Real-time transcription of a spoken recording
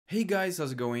Hey guys,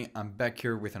 how's it going? I'm back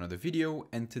here with another video,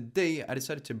 and today I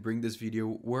decided to bring this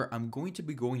video where I'm going to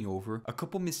be going over a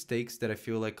couple mistakes that I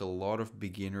feel like a lot of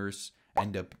beginners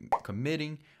end up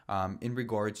committing in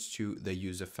regards to the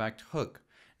UseEffect hook.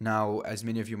 Now, as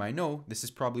many of you might know, this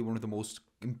is probably one of the most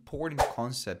important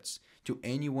concepts to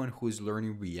anyone who is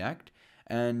learning React.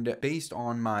 And based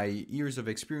on my years of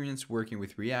experience working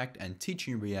with React and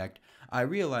teaching React, I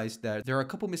realized that there are a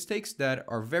couple mistakes that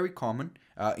are very common,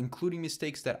 including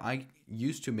mistakes that I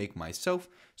used to make myself.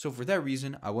 So for that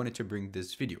reason, I wanted to bring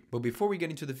this video. But before we get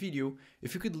into the video,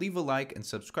 if you could leave a like and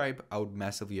subscribe, I would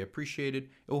massively appreciate it.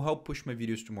 It will help push my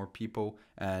videos to more people,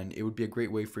 and it would be a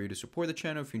great way for you to support the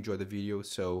channel if you enjoy the video.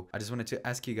 So I just wanted to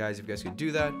ask you guys if you guys could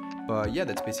do that. But yeah,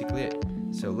 that's basically it.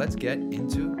 So let's get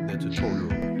into the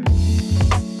tutorial.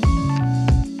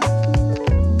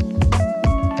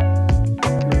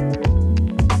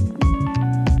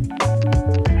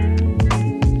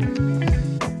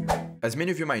 As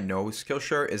many of you might know,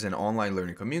 Skillshare is an online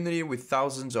learning community with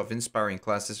thousands of inspiring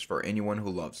classes for anyone who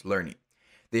loves learning.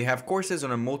 They have courses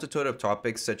on a multitude of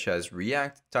topics such as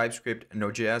React, TypeScript,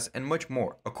 NodeJS, and much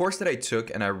more. A course that I took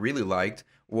and I really liked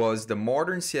was the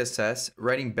Modern CSS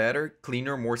Writing Better,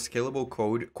 Cleaner, More Scalable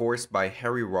Code course by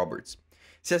Harry Roberts.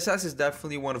 CSS is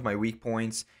definitely one of my weak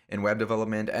points in web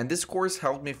development, and this course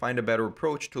helped me find a better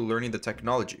approach to learning the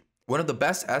technology. One of the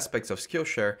best aspects of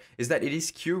Skillshare is that it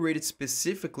is curated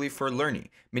specifically for learning,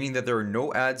 meaning that there are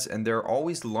no ads and they're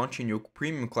always launching new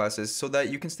premium classes so that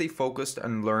you can stay focused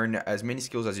and learn as many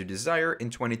skills as you desire in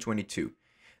 2022.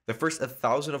 The first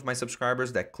 1,000 of my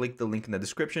subscribers that click the link in the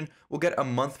description will get a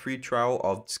month free trial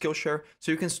of Skillshare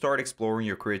so you can start exploring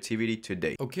your creativity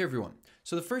today. Okay, everyone.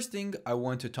 So the first thing I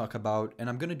want to talk about, and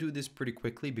I'm going to do this pretty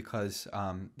quickly because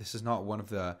this is not one of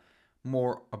the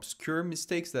more obscure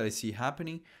mistakes that I see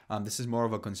happening, this is more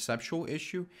of a conceptual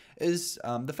issue, is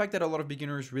the fact that a lot of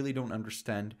beginners really don't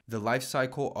understand the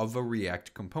lifecycle of a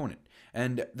React component.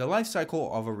 And the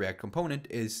lifecycle of a React component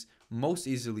is most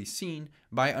easily seen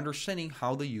by understanding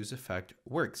how the UseEffect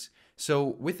works.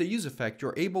 So with the UseEffect,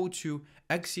 you're able to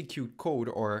execute code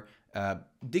or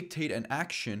dictate an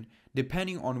action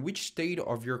depending on which state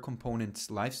of your component's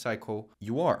lifecycle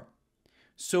you are.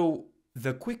 So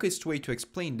the quickest way to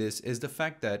explain this is the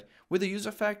fact that with the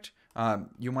UseEffect,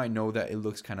 you might know that it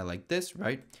looks kind of like this,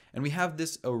 right? And we have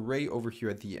this array over here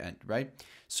at the end, right?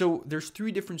 So there's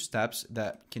three different steps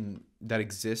that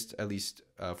exist, at least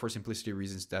for simplicity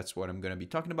reasons. That's what I'm going to be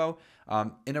talking about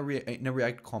in a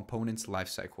React component's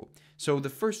lifecycle. So the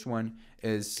first one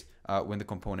is when the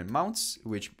component mounts,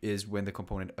 which is when the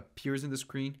component appears in the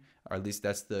screen, or at least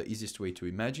that's the easiest way to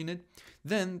imagine it.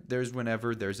 Then there's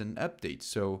whenever there's an update.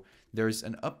 So there's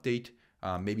an update,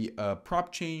 maybe a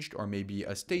prop changed or maybe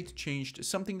a state changed,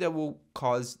 something that will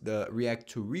cause the React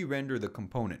to re-render the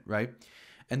component, right?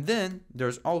 And then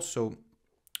there's also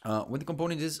when the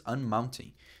component is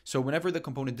unmounting. So whenever the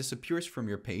component disappears from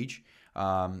your page,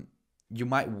 you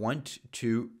might want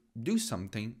to do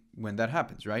something when that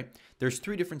happens, right? There's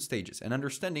three different stages, and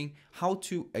understanding how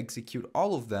to execute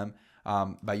all of them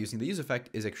by using the UseEffect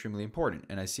is extremely important.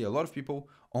 And I see a lot of people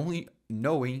only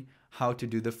knowing how to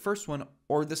do the first one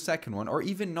or the second one, or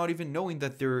even not even knowing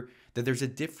that there's a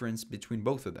difference between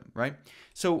both of them, right?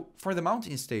 So for the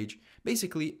mounting stage,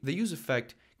 basically the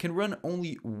UseEffect can run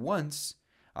only once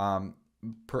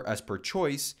as per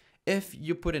choice if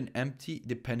you put an empty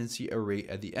dependency array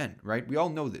at the end, right? We all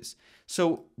know this.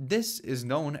 So this is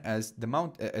known as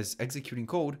as executing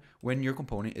code when your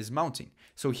component is mounting.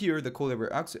 So here, the code that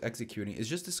we're executing is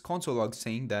just this console log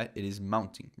saying that it is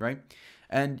mounting, right?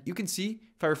 And you can see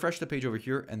if I refresh the page over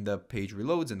here and the page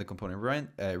reloads and the component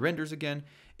renders again,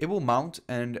 it will mount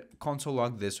and console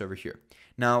log this over here.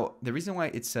 Now, the reason why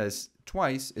it says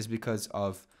twice is because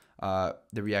of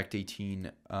the React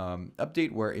 18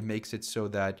 update, where it makes it so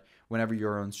that whenever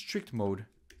you're on strict mode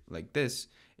like this,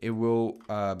 it will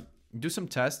do some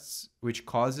tests which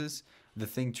causes the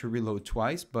thing to reload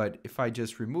twice. But if I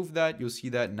just remove that, you'll see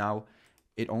that now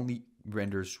it only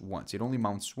renders once. It only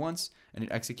mounts once and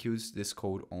it executes this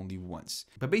code only once.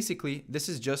 But basically, this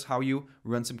is just how you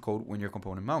run some code when your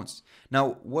component mounts.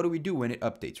 Now, what do we do when it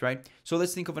updates, right? So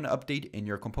let's think of an update in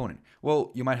your component.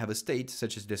 Well, you might have a state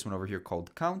such as this one over here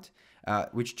called count,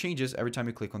 which changes every time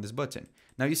you click on this button.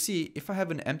 Now you see, if I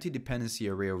have an empty dependency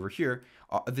array over here,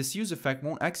 this UseEffect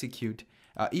won't execute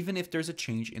even if there's a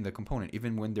change in the component,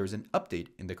 even when there's an update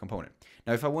in the component.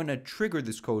 Now, if I want to trigger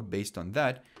this code based on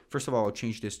that, first of all, I'll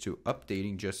change this to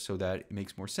updating just so that it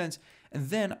makes more sense. And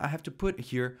then I have to put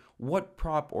here what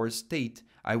prop or state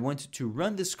I want to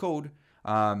run this code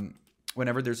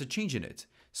whenever there's a change in it.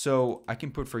 So I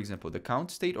can put, for example, the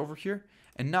count state over here.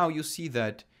 And now you'll see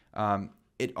that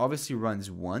it obviously runs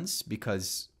once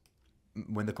because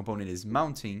when the component is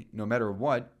mounting, no matter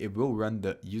what, it will run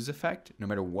the UseEffect, no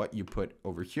matter what you put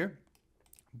over here.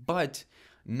 But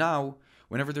now,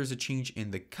 whenever there's a change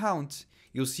in the count,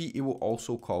 you'll see it will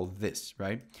also call this,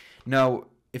 right? Now,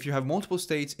 if you have multiple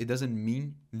states, it doesn't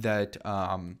mean that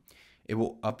it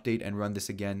will update and run this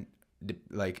again,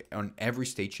 like on every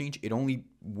state change. It only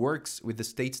works with the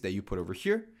states that you put over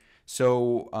here.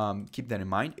 So keep that in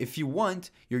mind. If you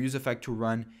want your UseEffect to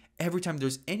run every time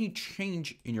there's any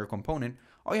change in your component,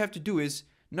 all you have to do is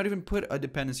not even put a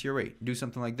dependency array. Do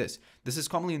something like this. This is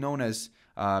commonly known as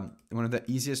one of the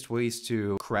easiest ways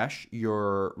to crash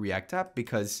your React app,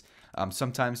 because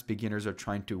sometimes beginners are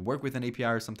trying to work with an API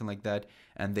or something like that,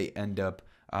 and they end up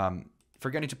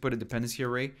forgetting to put a dependency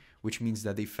array, which means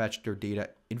that they fetch their data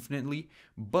infinitely.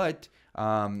 But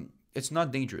it's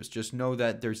not dangerous. Just know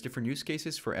that there's different use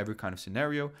cases for every kind of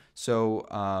scenario. So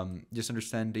just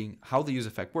understanding how the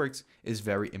UseEffect works is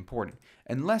very important.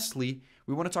 And lastly,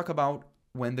 we want to talk about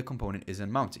when the component is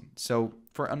unmounting. So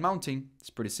for unmounting, it's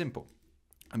pretty simple.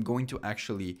 I'm going to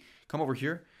actually come over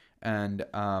here and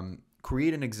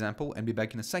create an example and be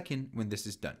back in a second when this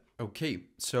is done. Okay,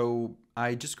 so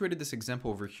I just created this example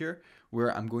over here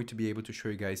where I'm going to be able to show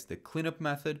you guys the cleanup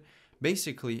method.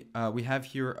 Basically, we have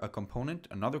here a component,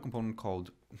 another component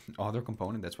called other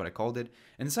component, that's what I called it.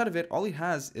 And inside of it, all it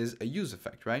has is a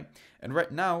UseEffect, right? And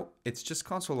right now, it's just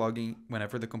console logging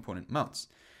whenever the component mounts.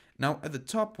 Now, at the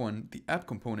top one, the app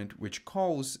component, which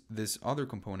calls this other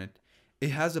component, it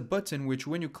has a button which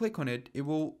when you click on it, it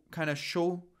will kind of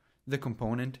show the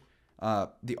component,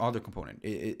 the other component.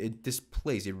 It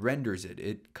displays, it renders it.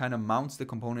 It kind of mounts the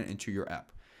component into your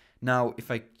app. Now, if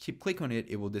I keep clicking on it,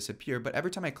 it will disappear, but every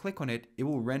time I click on it, it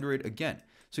will render it again.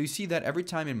 So you see that every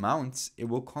time it mounts, it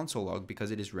will console log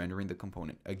because it is rendering the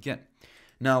component again.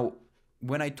 Now,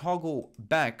 when I toggle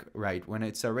back, right, when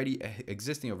it's already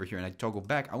existing over here and I toggle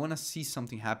back, I want to see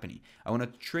something happening. I want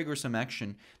to trigger some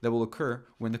action that will occur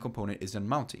when the component is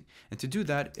unmounting. And to do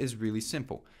that is really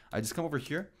simple. I just come over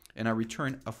here and I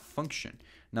return a function.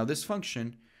 Now this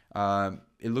function,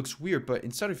 it looks weird, but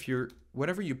inside of here,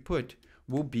 whatever you put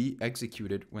will be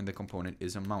executed when the component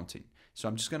is unmounting. So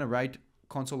I'm just going to write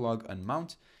console log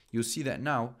unmount. You'll see that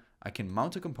now I can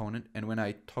mount a component, and when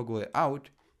I toggle it out,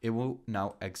 it will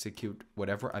now execute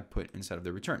whatever I put inside of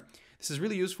the return. This is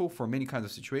really useful for many kinds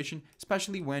of situations,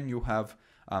 especially when you have,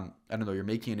 I don't know, you're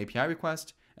making an API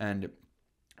request, and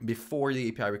before the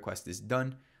API request is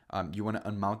done, you want to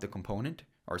unmount the component,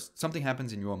 or something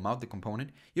happens and you unmount the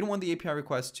component. You don't want the API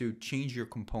request to change your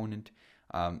component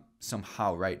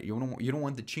somehow, right? You don't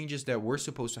want the changes that were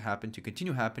supposed to happen to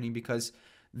continue happening because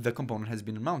the component has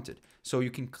been unmounted. So you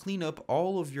can clean up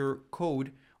all of your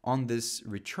code on this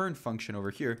return function over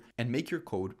here and make your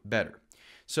code better.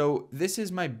 So this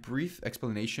is my brief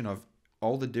explanation of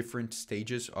all the different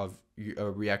stages of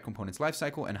React components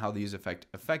lifecycle and how the UseEffect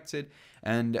affects it.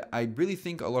 And I really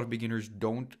think a lot of beginners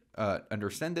don't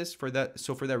understand this.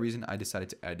 So for that reason, I decided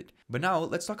to add it. But now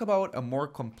let's talk about a more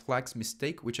complex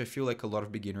mistake, which I feel like a lot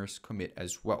of beginners commit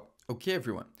as well. Okay,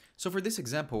 everyone. So for this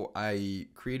example, I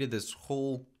created this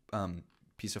whole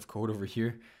piece of code over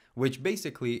here, which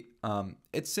basically,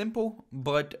 it's simple,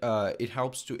 but it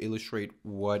helps to illustrate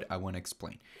what I want to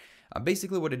explain.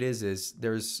 Basically what it is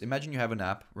imagine you have an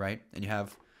app, right? And you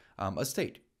have a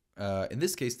state. In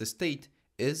this case, the state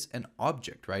is an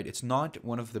object, right? It's not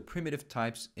one of the primitive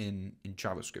types in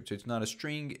JavaScript. So it's not a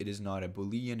string, it is not a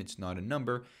Boolean, it's not a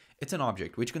number. It's an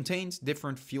object which contains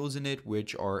different fields in it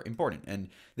which are important. And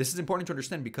this is important to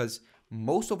understand because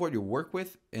most of what you work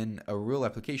with in a real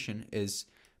application is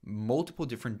multiple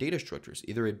different data structures,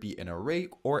 either it be an array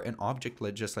or an object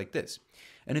just like this.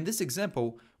 And in this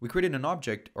example, we created an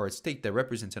object or a state that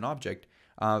represents an object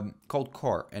called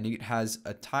car, and it has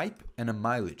a type and a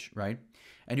mileage, right?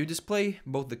 And you display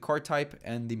both the car type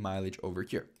and the mileage over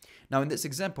here. Now in this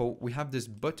example, we have this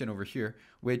button over here,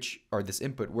 or this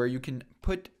input, where you can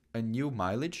put a new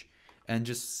mileage and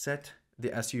just set the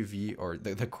SUV or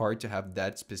the car to have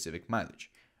that specific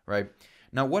mileage, right?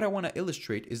 Now what I want to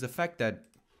illustrate is the fact that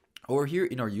over here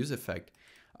in our UseEffect,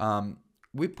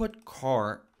 we put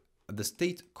car, the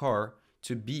state car,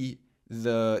 to be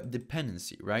the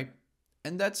dependency, right?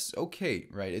 And that's okay,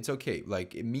 right? It's okay.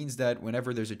 Like, it means that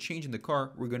whenever there's a change in the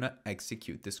car, we're going to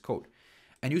execute this code.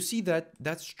 And you see that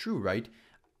that's true, right?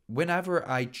 Whenever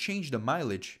I change the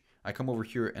mileage, I come over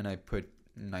here and I put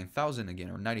 9,000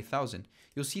 again, or 90,000,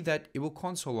 you'll see that it will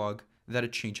console log that a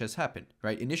change has happened,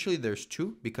 right? Initially, there's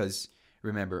 2 because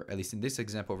remember, at least in this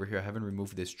example over here, I haven't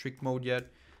removed this strict mode yet.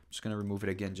 I'm just going to remove it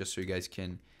again just so you guys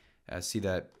can see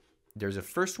that there's a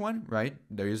first one, right?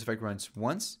 The UseEffect runs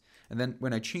once. And then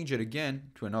when I change it again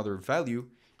to another value,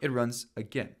 it runs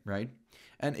again, right?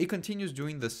 And it continues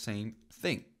doing the same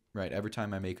thing, right? Every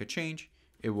time I make a change,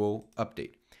 it will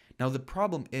update. Now the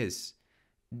problem is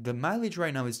the mileage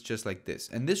right now is just like this,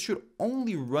 and this should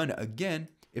only run again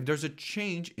if there's a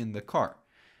change in the car.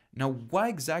 Now, why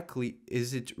exactly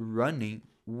is it running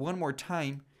one more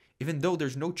time even though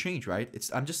there's no change, right?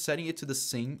 I'm just setting it to the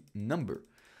same number.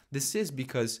 This is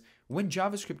because when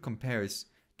JavaScript compares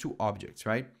two objects,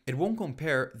 right, it won't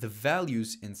compare the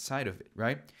values inside of it,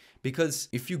 right? Because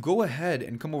if you go ahead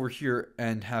and come over here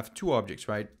and have two objects,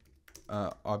 right,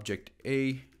 object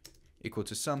A equal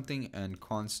to something and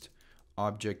const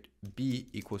object B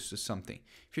equals to something.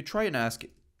 If you try and ask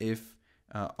if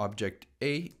object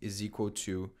A is equal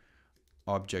to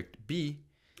object B,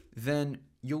 then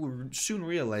you'll soon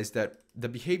realize that the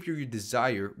behavior you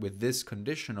desire with this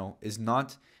conditional is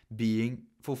not being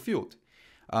fulfilled.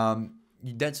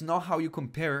 That's not how you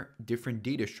compare different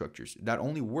data structures. That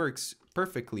only works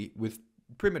perfectly with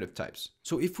primitive types.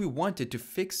 So if we wanted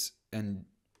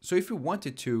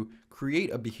to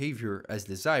create a behavior as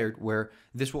desired, where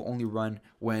this will only run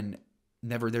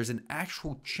whenever there's an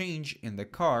actual change in the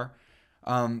car,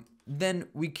 then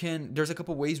there's a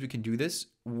couple ways we can do this.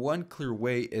 One clear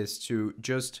way is to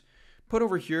just put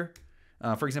over here,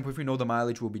 for example, if we know the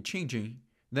mileage will be changing,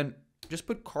 then just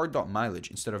put car.mileage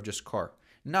instead of just car.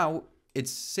 Now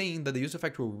it's saying that the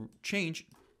UseEffect will change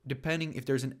depending if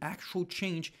there's an actual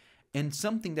change in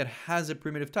something that has a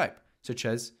primitive type, such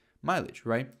as mileage,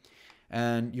 right?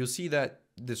 And you'll see that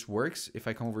this works. If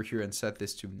I come over here and set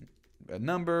this to a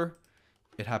number,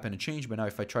 it happened to change, but now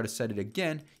if I try to set it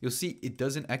again, you'll see it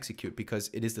doesn't execute because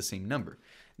it is the same number.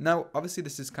 Now, obviously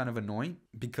this is kind of annoying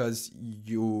because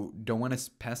you don't want to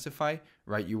specify,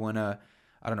 right? You want to,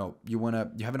 you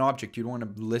have an object, you don't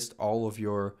want to list all of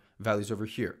your values over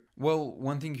here. Well,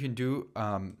 one thing you can do,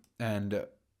 and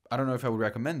I don't know if I would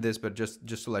recommend this, but just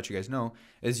to let you guys know,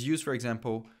 is use, for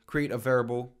example, create a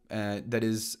variable that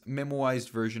is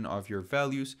memoized version of your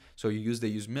values. So you use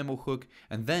the useMemo hook,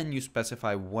 and then you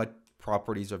specify what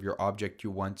properties of your object you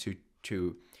want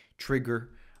to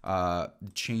trigger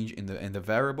change in the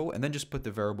variable, and then just put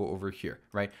the variable over here,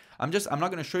 right? I'm not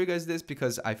going to show you guys this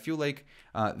because I feel like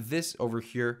this over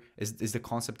here is the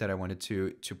concept that I wanted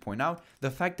to point out.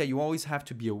 The fact that you always have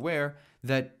to be aware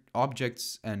that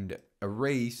objects and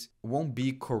arrays won't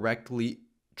be correctly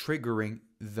triggering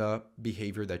the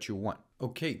behavior that you want.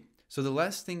 Okay, so the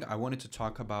last thing I wanted to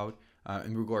talk about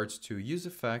in regards to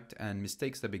UseEffect and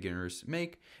mistakes that beginners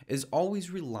make is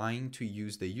always relying to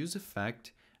use the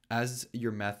UseEffect as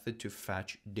your method to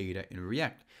fetch data in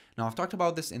React. Now, I've talked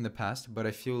about this in the past, but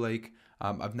I feel like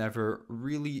I've never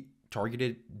really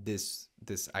targeted this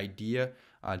idea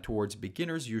towards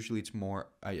beginners. Usually it's more,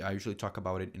 I usually talk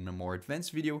about it in a more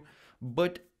advanced video,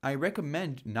 but I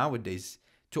recommend nowadays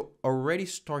to already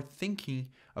start thinking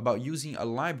about using a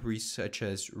library such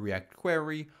as React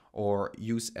Query or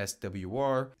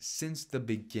UseSWR since the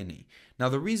beginning. Now,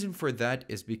 the reason for that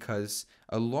is because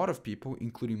a lot of people,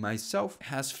 including myself,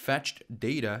 has fetched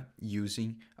data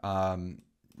using the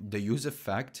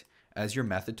UseEffect as your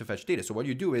method to fetch data. So what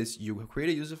you do is you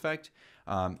create a UseEffect,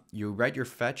 you write your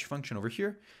fetch function over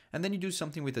here, and then you do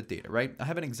something with the data, right? I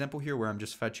have an example here where I'm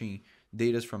just fetching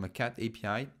data from a cat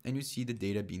API, and you see the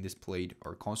data being displayed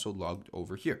or console logged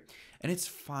over here. And it's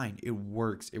fine, it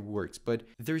works, but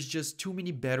there's just too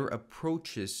many better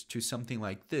approaches to something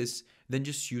like this than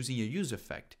just using a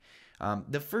UseEffect.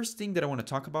 The first thing that I want to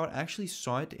talk about, I actually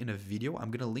saw it in a video.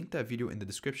 I'm gonna link that video in the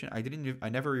description. I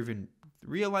never even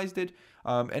realized it,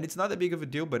 and it's not that big of a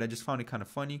deal, but I just found it kind of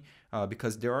funny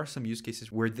because there are some use cases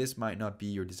where this might not be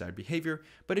your desired behavior,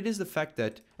 but it is the fact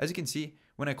that, as you can see,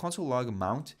 when I console log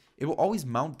mount, it will always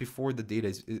mount before the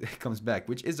data comes back,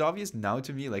 which is obvious now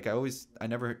to me. Like I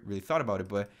never really thought about it,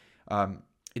 but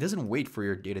it doesn't wait for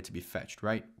your data to be fetched,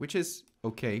 right? Which is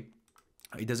okay.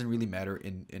 It doesn't really matter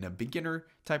in a beginner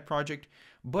type project,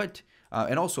 but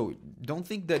and also don't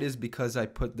think that is because I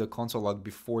put the console log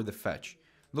before the fetch.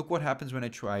 Look what happens when I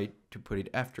try to put it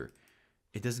after.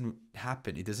 It doesn't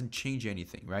happen. It doesn't change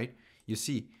anything, right? You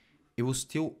see, it will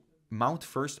still mount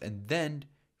first and then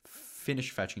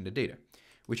finish fetching the data,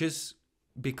 which is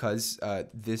because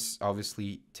this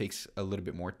obviously takes a little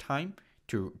bit more time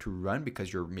to run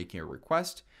because you're making a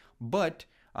request. But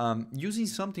using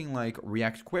something like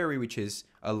React Query, which is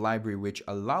a library which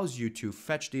allows you to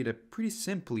fetch data pretty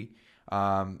simply,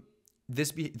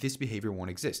 this behavior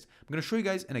won't exist. I'm going to show you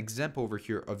guys an example over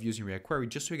here of using React Query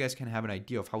just so you guys can have an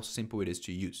idea of how simple it is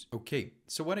to use. Okay,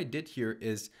 so what I did here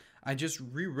is I just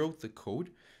rewrote the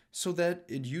code so that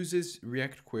it uses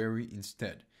React Query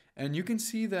instead. And you can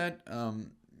see that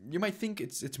you might think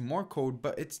it's more code,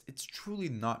 but it's truly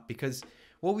not, because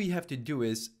what we have to do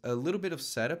is a little bit of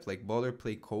setup, like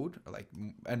boilerplate code, like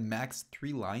and max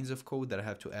 3 lines of code that I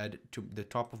have to add to the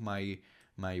top of my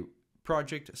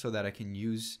project so that I can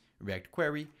use React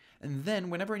Query. And then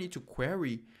whenever I need to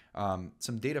query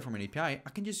some data from an API, I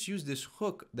can just use this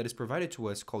hook that is provided to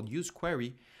us called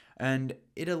useQuery, and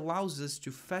it allows us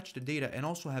to fetch the data and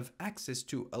also have access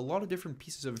to a lot of different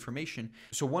pieces of information.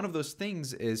 So one of those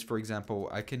things is, for example,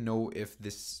 I can know if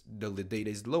the data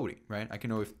is loading, right? I can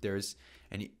know if there's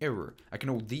any error. I can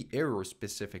know the error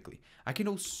specifically. I can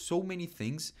know so many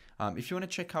things. If you want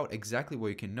to check out exactly what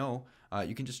you can know,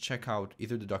 you can just check out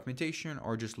either the documentation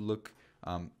or just look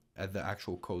at the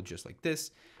actual code just like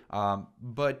this.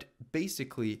 But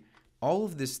basically, all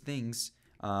of these things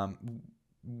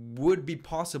would be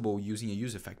possible using a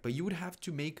UseEffect, but you would have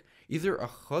to make either a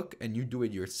hook and you do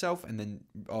it yourself and then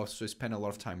also spend a lot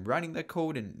of time writing that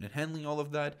code and handling all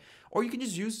of that, or you can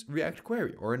just use React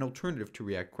Query or an alternative to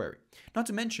React Query. Not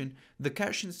to mention, the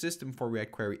caching system for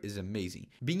React Query is amazing.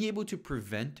 Being able to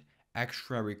prevent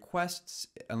extra requests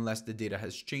unless the data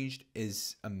has changed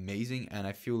is amazing, and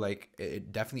I feel like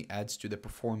it definitely adds to the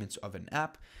performance of an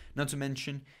app. Not to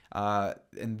mention,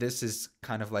 and this is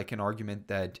kind of like an argument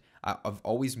that I've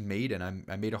always made, and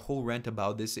I made a whole rant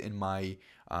about this in my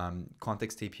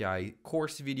Context API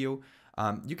course video.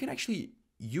 You can actually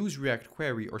use React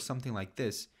Query or something like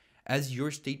this as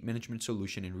your state management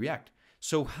solution in React.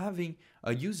 So having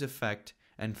a UseEffect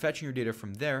and fetching your data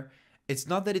from there, it's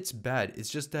not that it's bad, it's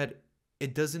just that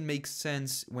it doesn't make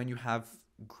sense when you have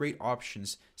great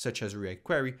options such as React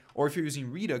Query, or if you're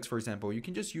using Redux, for example, you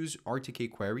can just use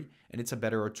RTK Query and it's a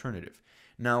better alternative.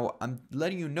 Now, I'm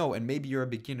letting you know, and maybe you're a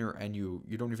beginner and you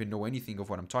don't even know anything of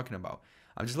what I'm talking about.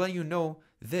 I'm just letting you know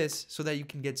this so that you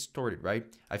can get started, right?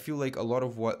 I feel like a lot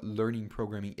of what learning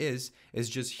programming is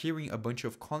just hearing a bunch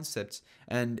of concepts,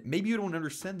 and maybe you don't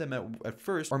understand them at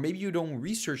first, or maybe you don't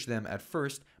research them at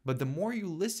first, but the more you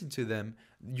listen to them,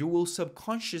 you will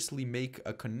subconsciously make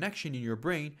a connection in your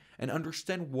brain and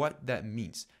understand what that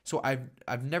means. So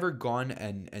I've never gone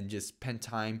and just spent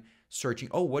time searching,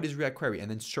 oh, what is React Query? And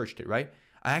then searched it, right?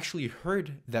 I actually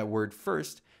heard that word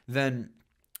first, then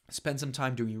spent some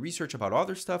time doing research about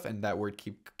other stuff, and that word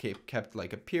kept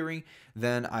like appearing.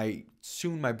 Then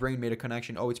my brain made a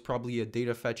connection. Oh, it's probably a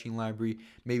data fetching library.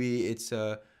 Maybe it's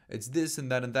this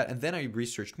and that and that. And then I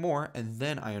researched more, and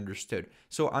then I understood.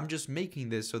 So I'm just making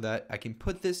this so that I can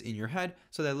put this in your head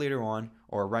so that later on,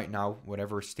 or right now,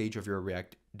 whatever stage of your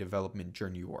React development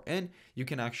journey you are in, you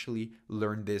can actually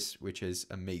learn this, which is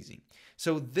amazing.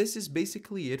 So this is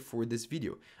basically it for this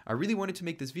video. I really wanted to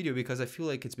make this video because I feel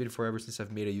like it's been forever since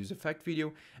I've made a UseEffect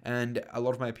video, and a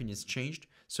lot of my opinions changed.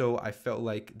 So I felt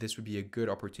like this would be a good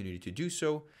opportunity to do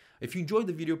so. If you enjoyed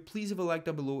the video, please leave a like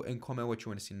down below and comment what you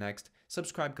want to see next.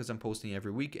 Subscribe because I'm posting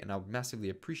every week and I would massively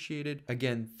appreciate it.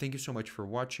 Again, thank you so much for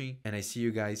watching, and I see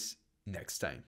you guys next time.